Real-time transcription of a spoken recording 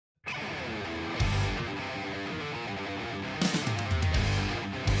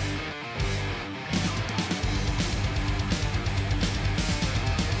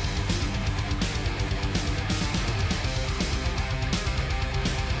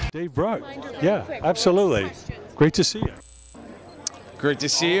Dave Brugg. Yeah, absolutely. Great to see you. Great to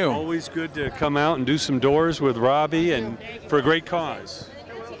see you. Always good to come out and do some doors with Robbie and for a great cause.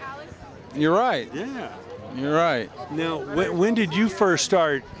 You're right. Yeah. You're right. Now, when did you first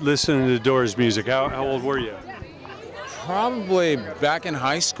start listening to Doors music? How old were you? Probably back in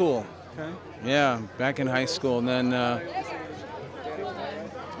high school. Okay. Yeah, back in high school. And then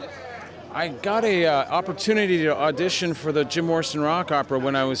I got a opportunity to audition for the Jim Morrison rock opera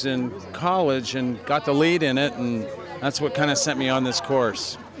when I was in college and got the lead in it, and that's what kind of sent me on this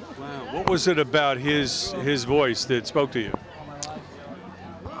course. Wow. What was it about his voice that spoke to you?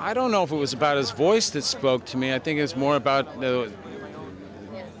 I don't know if it was about his voice that spoke to me. I think it's more about the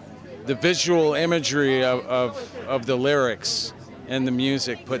visual imagery of the lyrics and the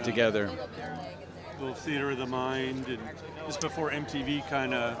music put together. A little theater of the mind, and this before MTV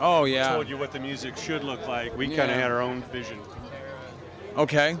kind of told you what the music should look like. We kind of had our own vision.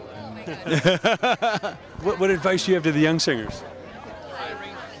 Okay. What advice do you have to the young singers?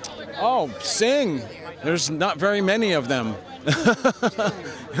 Oh, sing. There's not very many of them.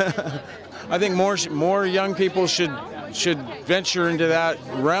 I think more young people should venture into that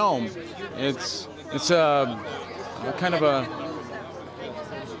realm. It's a kind of a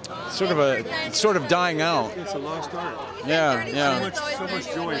sort of dying out. It's a lost art. Yeah, yeah. So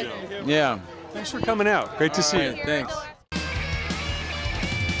much joy though. Yeah. Thanks for coming out. Great to see you. Thanks.